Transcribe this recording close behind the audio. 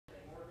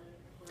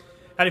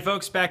Howdy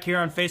folks, back here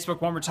on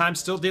Facebook one more time,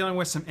 still dealing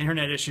with some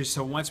internet issues,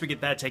 so once we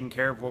get that taken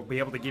care of, we'll be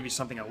able to give you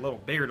something a little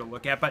bigger to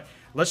look at. But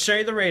let's show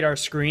you the radar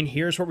screen.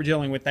 Here's what we're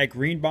dealing with. That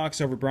green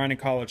box over Bryan and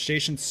College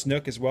Station,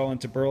 Snook as well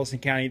into Burleson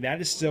County. That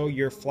is still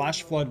your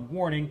flash flood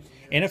warning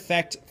in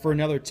effect for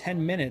another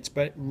 10 minutes,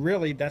 but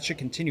really that should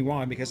continue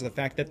on because of the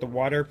fact that the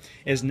water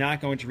is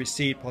not going to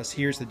recede. Plus,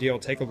 here's the deal.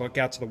 Take a look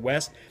out to the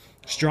west.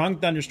 Strong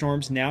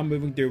thunderstorms now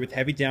moving through with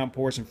heavy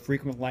downpours and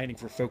frequent lightning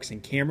for folks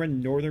in Cameron,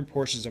 northern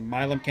portions of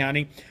Milam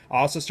County.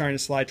 Also starting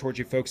to slide towards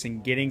you folks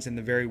in Giddings and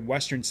the very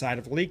western side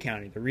of Lee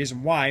County. The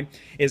reason why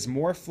is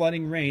more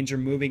flooding rains are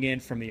moving in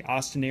from the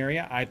Austin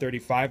area,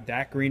 I-35,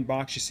 that green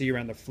box you see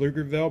around the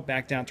Pflugerville,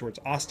 back down towards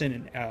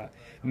Austin and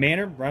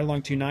Manor, right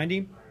along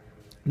 290.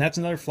 That's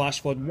another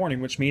flash flood warning,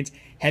 which means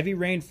heavy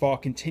rainfall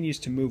continues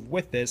to move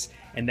with this,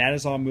 and that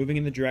is all moving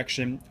in the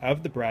direction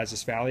of the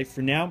Brazos Valley.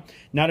 For now,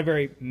 not a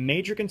very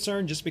major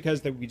concern, just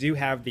because that we do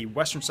have the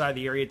western side of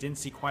the area, didn't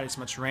see quite as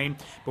much rain.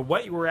 But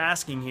what you were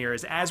asking here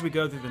is, as we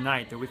go through the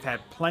night, that we've had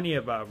plenty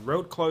of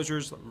road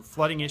closures,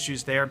 flooding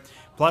issues there,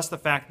 plus the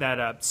fact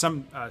that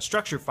some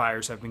structure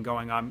fires have been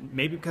going on,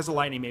 maybe because of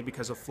lightning, maybe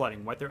because of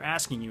flooding. What they're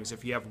asking you is,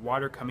 if you have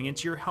water coming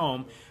into your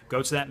home,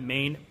 go to that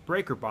main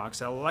breaker box,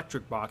 that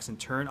electric box, and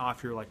turn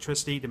off your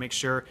electricity to make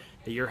sure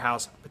that your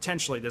house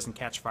potentially doesn't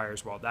catch fire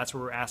as well. That's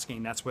what we're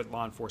asking. That's what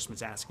law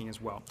enforcement's asking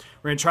as well.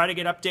 We're going to try to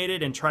get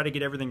updated and try to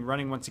get everything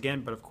running once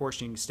again, but of course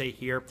you can stay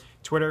here.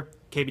 Twitter,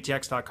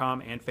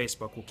 KBTX.com, and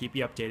Facebook will keep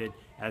you updated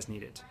as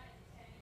needed.